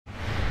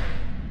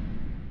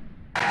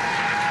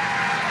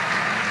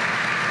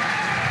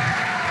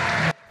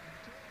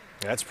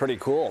That's pretty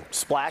cool.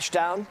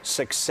 Splashdown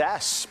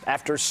success.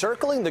 After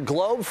circling the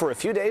globe for a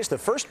few days, the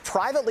first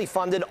privately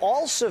funded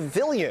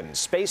all-civilian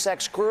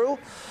SpaceX crew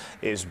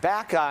is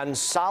back on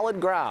solid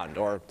ground,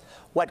 or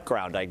wet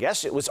ground, I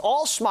guess. It was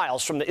all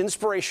smiles from the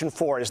Inspiration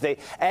 4 as they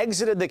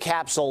exited the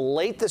capsule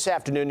late this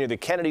afternoon near the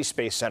Kennedy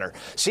Space Center.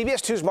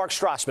 CBS News Mark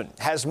Strassman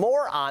has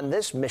more on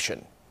this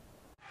mission.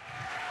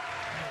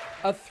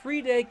 A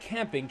 3-day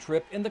camping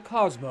trip in the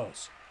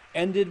cosmos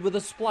ended with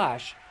a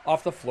splash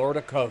off the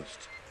Florida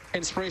coast.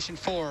 Inspiration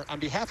 4,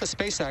 on behalf of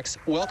SpaceX,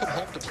 welcome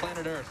home to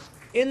planet Earth.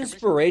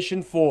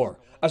 Inspiration 4,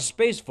 a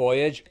space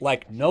voyage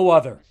like no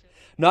other.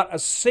 Not a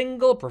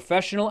single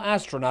professional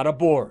astronaut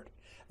aboard.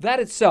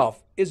 That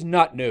itself is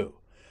not new.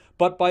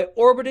 But by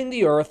orbiting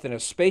the Earth in a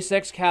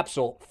SpaceX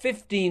capsule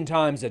 15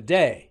 times a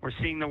day, we're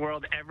seeing the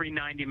world every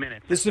 90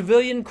 minutes. The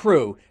civilian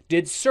crew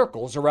did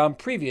circles around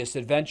previous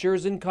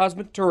adventures in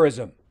cosmic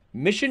tourism.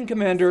 Mission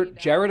Commander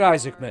Jared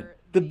Isaacman,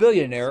 the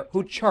billionaire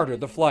who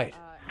chartered the flight.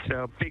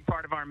 So a big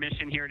part of our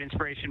mission here at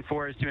Inspiration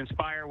 4 is to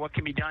inspire what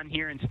can be done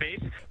here in space.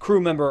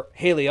 Crew member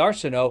Haley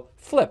Arsenault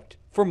flipped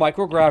for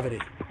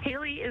microgravity.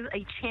 Haley is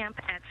a champ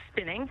at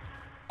spinning.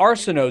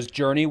 Arsenault's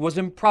journey was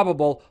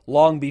improbable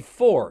long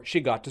before she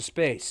got to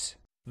space.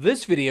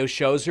 This video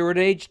shows her at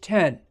age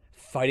 10,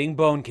 fighting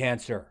bone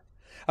cancer.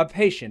 A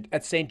patient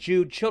at St.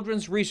 Jude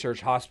Children's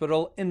Research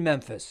Hospital in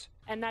Memphis.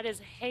 And that is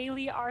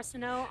Haley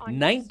Arsenault.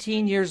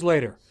 19 years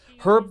later,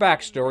 her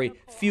backstory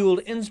fueled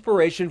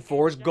Inspiration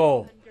 4's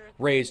goal.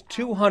 Raised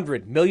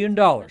 $200 million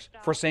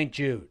for St.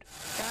 Jude.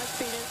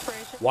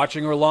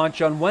 Watching her launch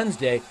on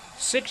Wednesday,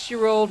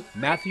 6-year-old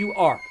Matthew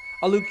Arp,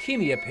 a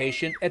leukemia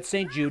patient at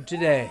St. Jude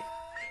today.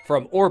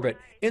 From orbit,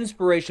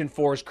 Inspiration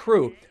 4's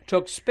crew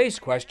took space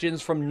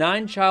questions from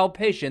 9 child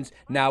patients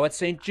now at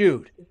St.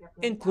 Jude,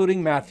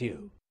 including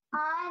Matthew.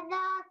 Are the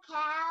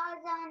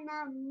cows on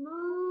the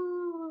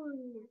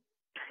moon?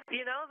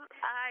 You know,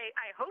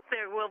 I hope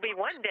there will be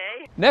one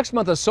day. Next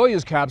month, a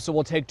Soyuz capsule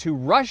will take 2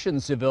 Russian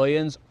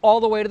civilians all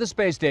the way to the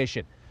space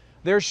station.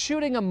 They're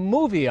shooting a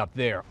movie up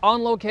there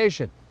on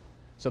location,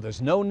 so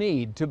there's no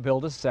need to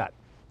build a set.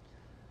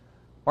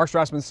 Mark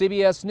Strassman,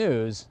 CBS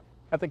News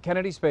at the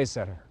Kennedy Space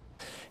Center.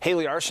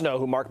 Haley Arsenault,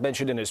 who Mark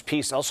mentioned in his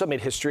piece, also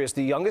made history as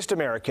the youngest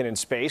American in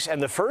space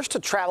and the first to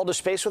travel to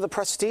space with a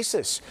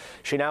prosthesis.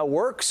 She now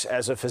works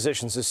as a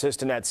physician's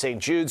assistant at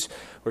St. Jude's,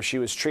 where she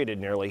was treated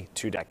nearly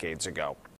 2 decades ago.